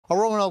A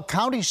Roanoke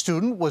County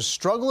student was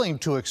struggling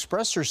to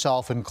express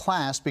herself in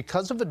class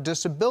because of a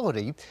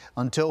disability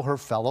until her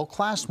fellow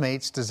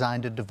classmates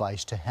designed a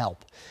device to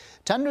help.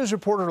 10 News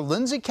reporter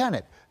Lindsay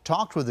Kennett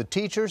talked with the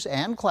teachers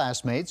and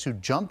classmates who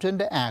jumped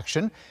into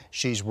action.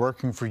 She's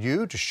working for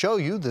you to show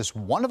you this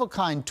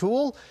one-of-a-kind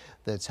tool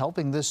that's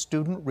helping this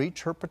student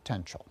reach her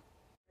potential.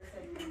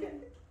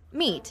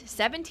 Meet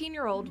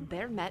 17-year-old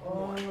Bernette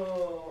Moore.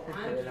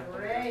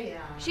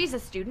 She's a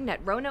student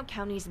at Roanoke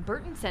County's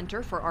Burton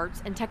Center for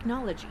Arts and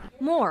Technology.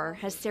 Moore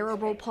has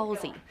cerebral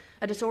palsy,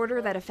 a disorder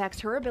that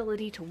affects her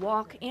ability to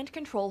walk and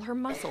control her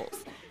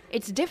muscles.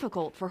 It's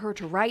difficult for her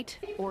to write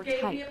or type.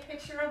 Gave me a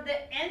picture of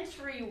the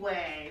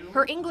entryway.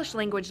 Her English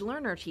language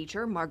learner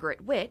teacher,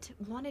 Margaret Witt,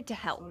 wanted to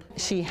help.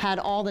 She had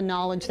all the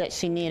knowledge that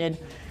she needed,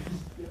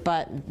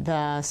 but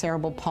the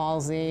cerebral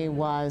palsy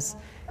was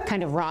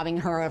kind of robbing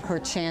her of her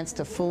chance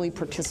to fully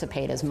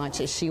participate as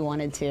much as she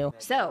wanted to.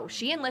 So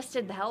she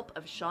enlisted the help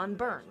of Sean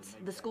Burns,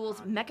 the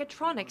school's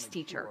mechatronics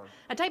teacher,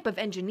 a type of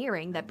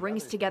engineering that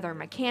brings together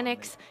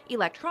mechanics,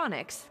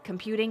 electronics,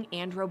 computing,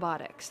 and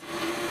robotics.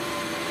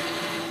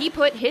 He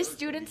put his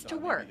students to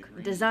work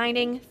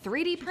designing,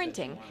 3D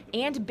printing,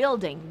 and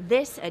building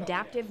this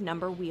adaptive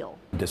number wheel.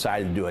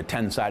 Decided to do a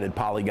 10-sided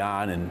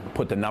polygon and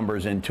put the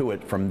numbers into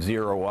it from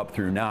 0 up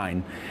through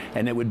 9,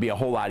 and it would be a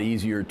whole lot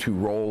easier to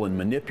roll and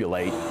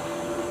manipulate.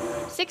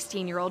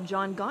 16-year-old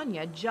John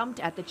Gagne jumped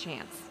at the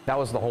chance. That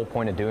was the whole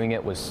point of doing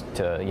it, was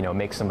to,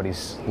 make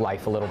somebody's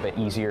life a little bit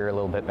easier, a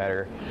little bit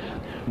better.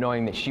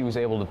 Knowing that she was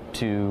able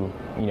to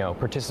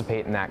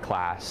participate in that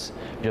class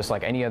just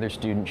like any other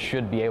student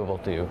should be able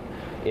to,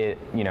 it,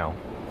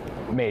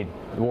 made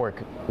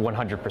work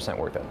 100%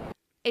 worth it.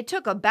 It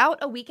took about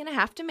a week and a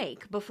half to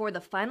make before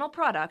the final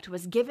product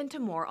was given to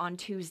Moore on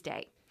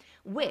Tuesday.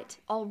 Witt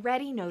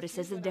already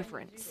notices a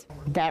difference.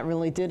 That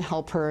really did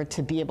help her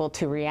to be able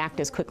to react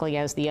as quickly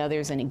as the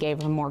others, and it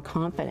gave her more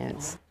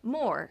confidence.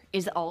 Moore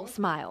is all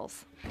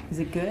smiles. Is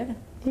it good?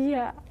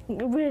 Yeah,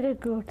 really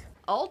good.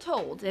 All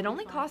told, it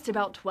only cost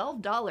about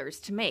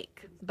 $12 to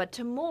make, but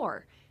to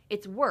Moore,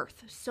 it's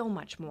worth so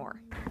much more.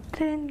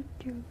 Thank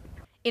you.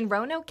 In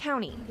Roanoke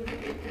County,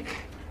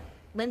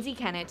 Lindsay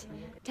Kennett,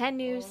 10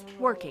 News,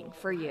 working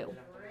for you.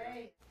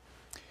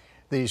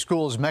 The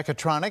school's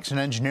mechatronics and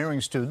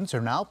engineering students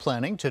are now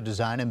planning to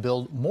design and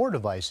build more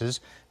devices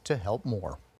to help Moore.